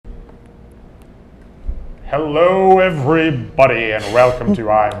Hello, everybody, and welcome to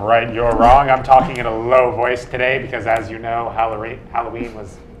I'm Right, You're Wrong. I'm talking in a low voice today because, as you know, Halloween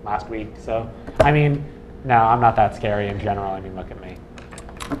was last week. So, I mean, no, I'm not that scary in general. I mean, look at me.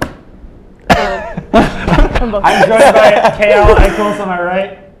 I'm joined by Keala and Cam, am I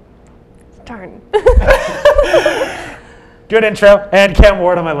right? Darn. Good intro. And Cam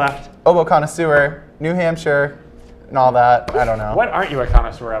Ward on my left. Oboe connoisseur, New Hampshire, and all that. I don't know. What aren't you a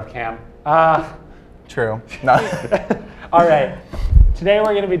connoisseur of, Cam? True. No. All right. Today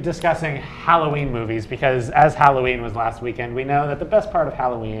we're going to be discussing Halloween movies because as Halloween was last weekend, we know that the best part of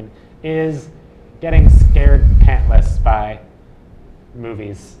Halloween is getting scared pantless by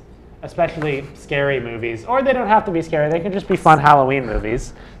movies, especially scary movies. Or they don't have to be scary. They can just be fun Halloween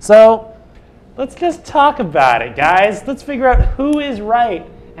movies. So let's just talk about it, guys. Let's figure out who is right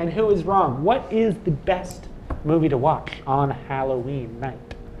and who is wrong. What is the best movie to watch on Halloween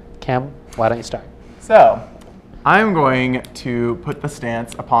night? Cam, why don't you start? So, I'm going to put the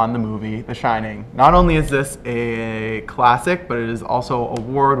stance upon the movie, The Shining. Not only is this a classic, but it is also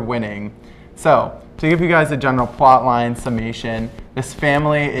award-winning. So, to give you guys a general plot line summation, this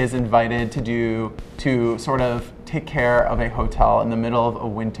family is invited to sort of take care of a hotel in the middle of a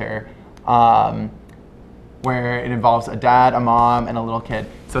winter, where it involves a dad, a mom, and a little kid.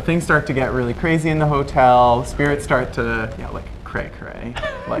 So things start to get really crazy in the hotel. Spirits start to, like cray-cray,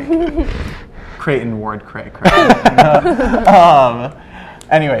 like Creighton Ward cray-cray.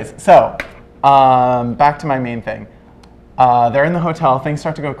 Anyways, so back to my main thing. They're in the hotel, things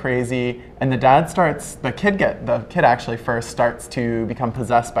start to go crazy, and the kid actually first starts to become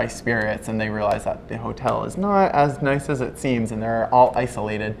possessed by spirits, and they realize that the hotel is not as nice as it seems, and they're all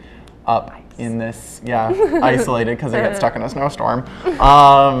isolated up in this, isolated because they get stuck in a snowstorm,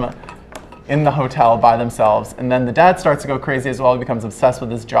 in the hotel by themselves. And then the dad starts to go crazy as well. He becomes obsessed with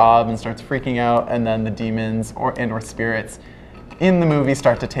his job and starts freaking out, and then the demons or spirits in the movie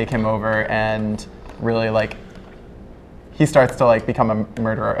start to take him over, and really he starts to become a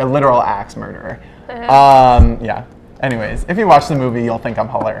murderer, a literal axe murderer. Anyways, if you watch the movie, you'll think I'm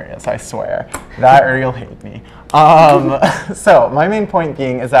hilarious, I swear. That or you'll hate me. So my main point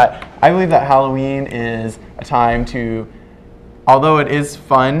being is that I believe that Halloween is a time to, although it is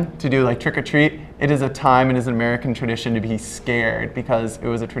fun to do trick or treat, it is a time, it is an American tradition to be scared, because it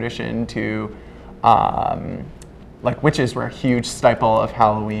was a tradition to, witches were a huge staple of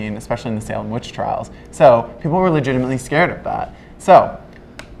Halloween, especially in the Salem witch trials. So people were legitimately scared of that. So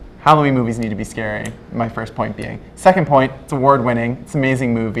Halloween movies need to be scary, my first point being. Second point, it's award-winning, it's an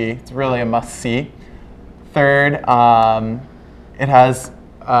amazing movie, it's really a must-see. Third, it has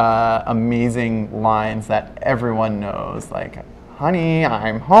amazing lines that everyone knows, like, honey,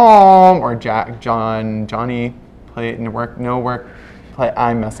 I'm home, or Johnny, play, no work, play,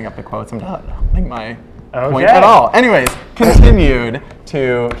 I'm messing up the quotes, I'm not helping my point at all. Anyways, continued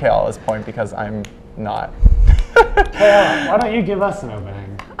to Keala's point because I'm not. Keala, why don't you give us an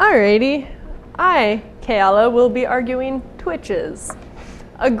opening? Alrighty. I, Keala, will be arguing Twitches.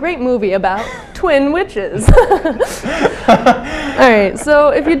 A great movie about twin witches. Alright, so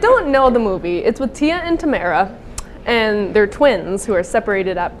if you don't know the movie, it's with Tia and Tamara, and they're twins who are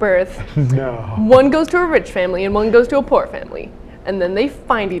separated at birth. No. One goes to a rich family and one goes to a poor family. And then they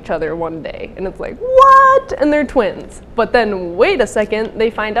find each other one day, and it's like, what? And they're twins. But then, wait a second,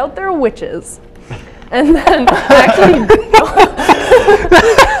 they find out they're witches. And then, actually,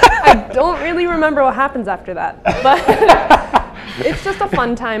 I don't really remember what happens after that, but it's just a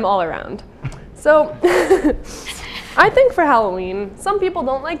fun time all around. So, I think for Halloween, some people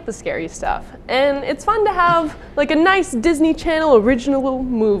don't like the scary stuff, and it's fun to have a nice Disney Channel original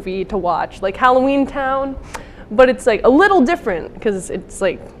movie to watch, like Halloween Town, but it's a little different because it's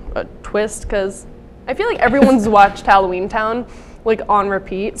a twist, because I feel like everyone's watched Halloween Town on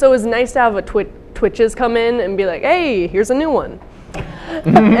repeat, so it was nice to have a Twitches come in and be like, hey, here's a new one.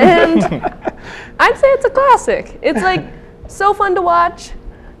 And I'd say it's a classic. It's so fun to watch,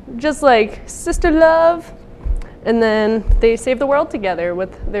 just sister love, and then they save the world together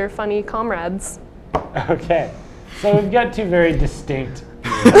with their funny comrades. Okay, so we've got two very distinct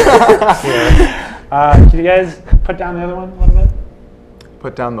movies here. Can you guys put down the other one a little bit?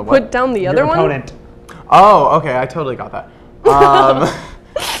 Put down the what? Put down the other Your opponent. One? Oh, okay, I totally got that.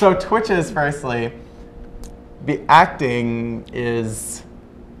 So Twitches, firstly, the acting is,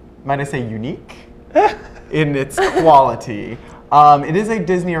 might I say, unique in its quality. It is a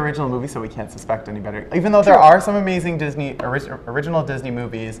Disney original movie, so we can't suspect any better. Even though there are some amazing Disney original Disney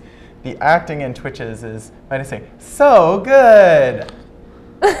movies, the acting in Twitches is, might I say, so good.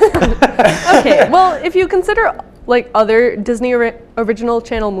 Okay, well, if you consider other Disney original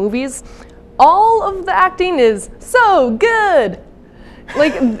channel movies, all of the acting is so good.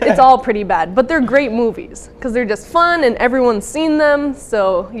 Like, it's all pretty bad, but they're great movies because they're just fun and everyone's seen them,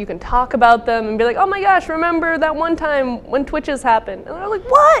 so you can talk about them and be like, oh my gosh, remember that one time when Twitches happened? And they're like,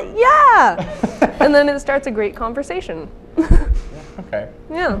 what? Yeah! And then it starts a great conversation. Okay.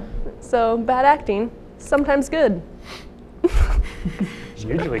 Yeah, so bad acting, sometimes good.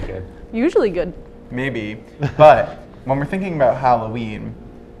 Usually good. Usually good. Maybe. But when we're thinking about Halloween,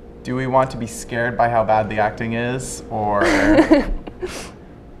 do we want to be scared by how bad the acting is, or...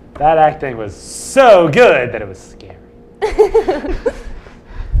 That acting was so good that it was scary.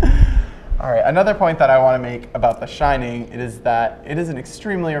 All right, another point that I want to make about The Shining is that it is an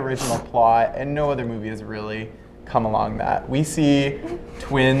extremely original plot, and no other movie has really come along that. We see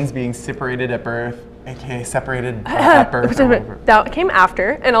twins being separated at birth, aka separated at birth. That came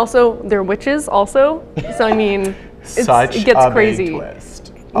after, and also they're witches also, so I mean, Such it gets a crazy. big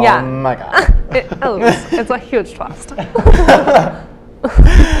twist. Yeah. Oh my god. It's a huge twist.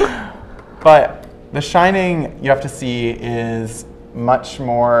 But The Shining, you have to see, is much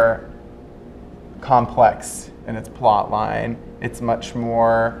more complex in its plot line. It's much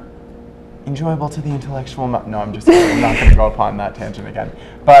more enjoyable to the intellectual. No, I'm just kidding. I'm not going to go upon that tangent again.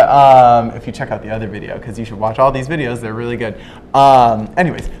 But if you check out the other video, because you should watch all these videos, they're really good.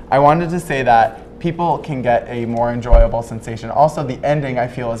 Anyways, I wanted to say that people can get a more enjoyable sensation. Also, the ending, I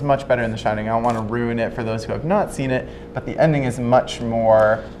feel, is much better in The Shining. I don't want to ruin it for those who have not seen it, but the ending is much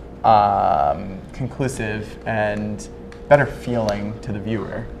more conclusive and better feeling to the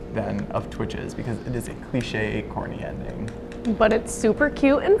viewer than of Twitches, because it is a cliche, corny ending. But it's super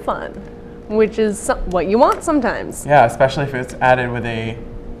cute and fun, which is what you want sometimes. Yeah, especially if it's added with a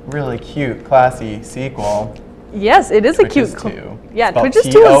really cute, classy sequel. Yes, it is Twitches a cute. 2. Yeah, Spelled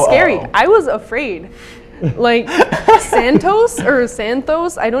Twitches 2 is scary. T-O-O. I was afraid. Like Santos,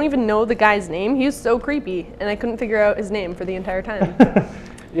 I don't even know the guy's name. He was so creepy, and I couldn't figure out his name for the entire time.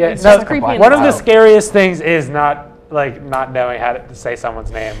 Yeah, It's no, just creepy and one of the wild. scariest things is not knowing how to say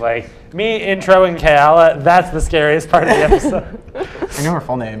someone's name. Like me introing Keala, that's the scariest part of the episode. I know her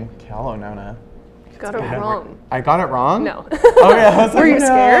full name, Keala Nona. Got it wrong. I got it wrong? No. Oh yeah, I was Were like, you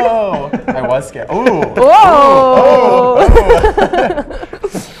scared? no. I was scared. Ooh. Whoa!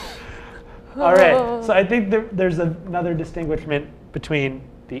 All right, so I think there's another distinguishment between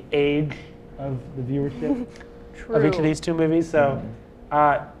the age of the viewership of each of these two movies. So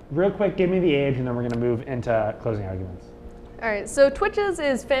real quick, give me the age, and then we're going to move into closing arguments. All right, so Twitches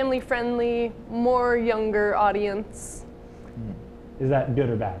is family-friendly, more younger audience. Is that good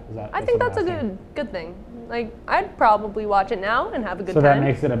or bad? I think that's a good thing. Like, I'd probably watch it now and have a good So time. that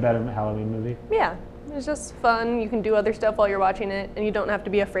makes it a better Halloween movie? Yeah, it's just fun. You can do other stuff while you're watching it, and you don't have to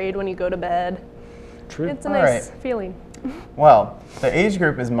be afraid when you go to bed. True. It's a All nice right. feeling. Well, the age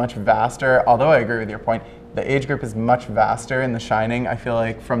group is much vaster, although I agree with your point. The age group is much vaster in The Shining. I feel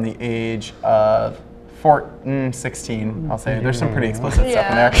like from the age of 16, I'll say. There's some pretty explicit stuff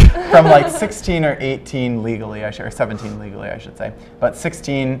in there. From like 16 or 18 legally, or 17 legally, I should say. But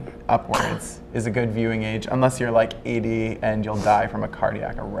 16 upwards is a good viewing age, unless you're like 80 and you'll die from a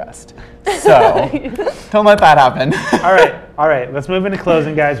cardiac arrest. So don't let that happen. All right, let's move into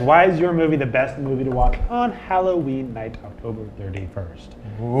closing, guys. Why is your movie the best movie to watch on Halloween night, October 31st?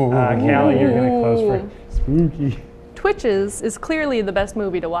 Keala, you're going to close for spooky. Twitches is clearly the best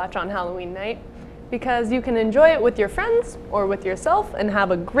movie to watch on Halloween night because you can enjoy it with your friends or with yourself and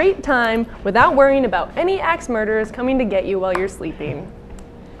have a great time without worrying about any axe murderers coming to get you while you're sleeping.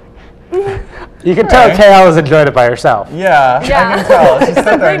 You can tell Keala's enjoyed it by herself. Yeah, I can tell. She's sitting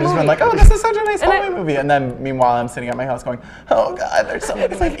there great and just been movie. like, oh, this is such a nice And Halloween movie. And then meanwhile, I'm sitting at my house going, oh God, there's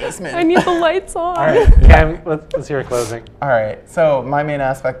someone in my basement. I need the lights on. All right, Cam, let's hear a closing. All right, so my main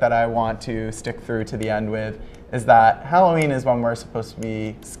aspect that I want to stick through to the end with is that Halloween is when we're supposed to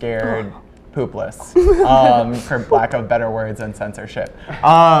be scared poopless, for lack of better words and censorship.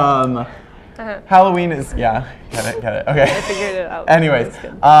 Halloween is, yeah, get it, okay. I figured it out. Anyways,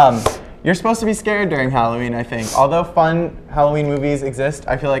 That's good. you're supposed to be scared during Halloween, I think. Although fun Halloween movies exist,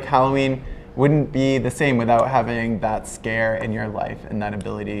 I feel like Halloween wouldn't be the same without having that scare in your life and that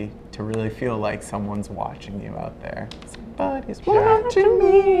ability to really feel like someone's watching you out there. Somebody's watching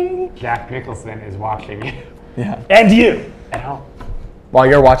me. Jack Nicholson is watching you. Yeah. And you at home. While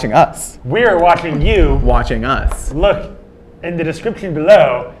you're watching us. We're watching you. Watching us. Look in the description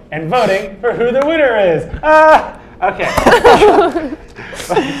below and voting for who the winner is. Okay.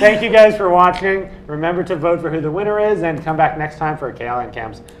 Thank you guys for watching. Remember to vote for who the winner is and come back next time for Keala and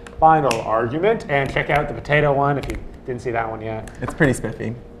Cam's final argument. And check out the potato one if you didn't see that one yet. It's pretty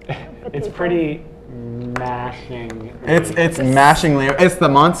spiffy. It's pretty mashing. It's mashing Leo. It's the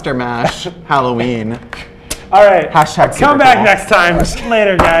Monster Mash Halloween. All right. Hashtag Come super back cool. next time.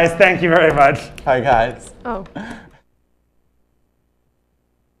 Later, guys. Thank you very much. Bye, guys. Oh.